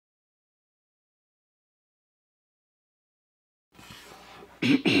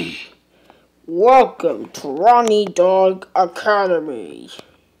Welcome to Ronniedog Academy.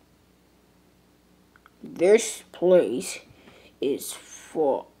 This place is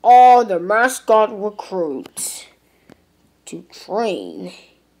for all the mascot recruits to train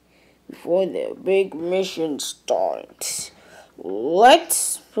before their big mission starts.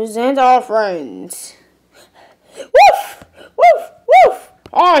 Let's present our friends. Woof! Woof! Woof!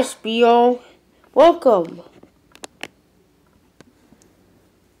 Hi, Spio. Welcome.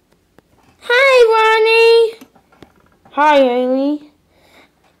 Hi, Ronnie. Hi, Haley.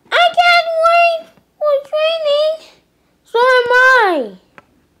 I can't wait for training. So am I.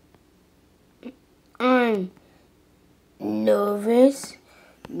 I'm nervous.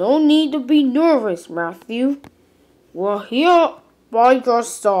 No need to be nervous, Matthew. We're here by your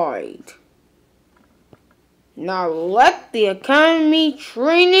side. Now let the academy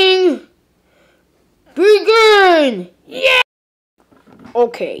training begin! Yeah!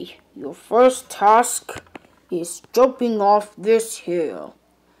 Okay, your first task is jumping off this hill,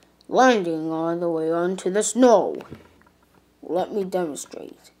 landing all the way onto the snow. Let me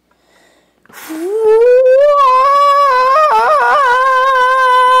demonstrate.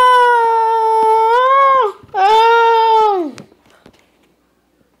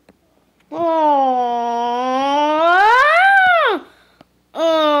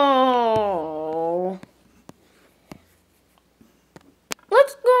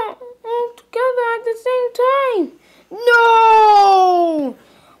 Let's go all together at the same time. No!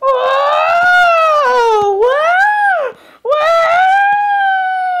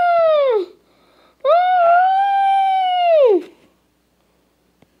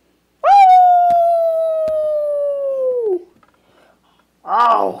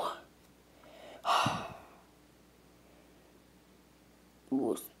 Ow!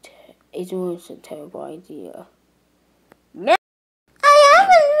 It was a terrible idea. No! I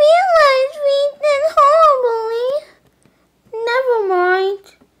haven't realized we did horribly. Never mind.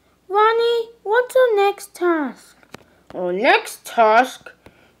 Ronnie, what's our next task? Our next task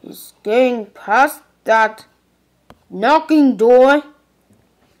is getting past that knocking door,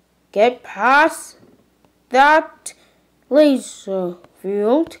 get past that laser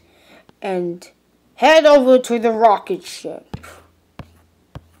field, and head over to the rocket ship.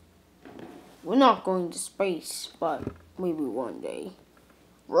 We're not going to space, but maybe one day.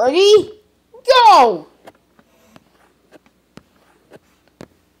 Ready? Go!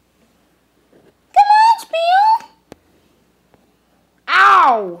 Come on, Spio.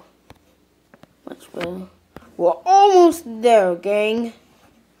 Ow! Much better. We're almost there, gang.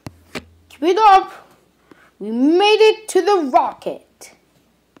 Keep it up. We made it to the rocket.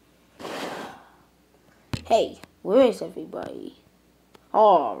 Hey, where is everybody?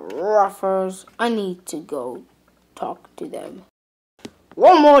 Oh, ruffers. I need to go talk to them.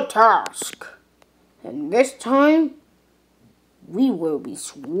 One more task. And this time, we will be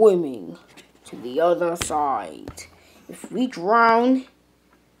swimming to the other side. If we drown,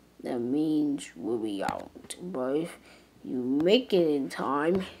 that means we'll be out. But if you make it in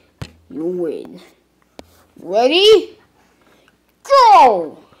time, you win. Ready?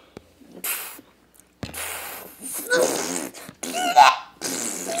 Go!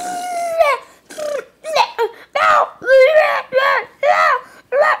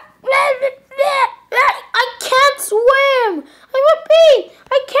 I can't swim! I repeat,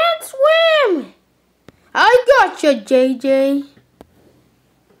 I can't swim! I gotcha, JJ.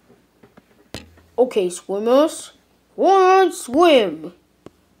 Okay, swimmers, one swim.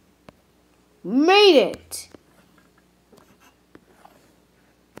 Made it.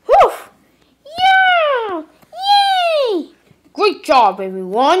 Whew! Yeah! Yay! Great job,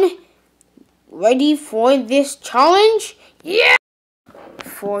 everyone. Ready for this challenge? Yeah!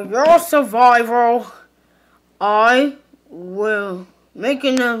 For your survival, I will make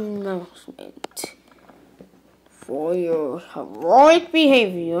an announcement. For your heroic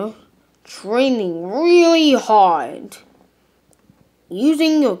behavior, training really hard,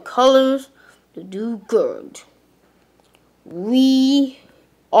 using your colors to do good. We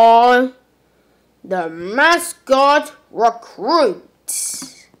are the mascot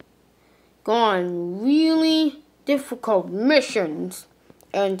recruits. Go on really difficult missions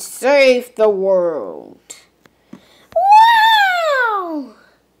and save the world. Wow!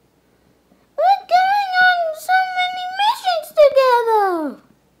 We're going on so many missions together.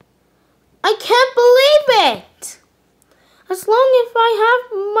 I can't believe it. As long as I have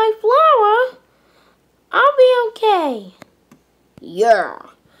my flower, I'll be okay. Yeah,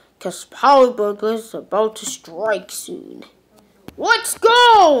 because Power Burglar's about to strike soon. Let's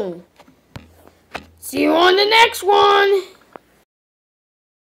go! See you on the next one!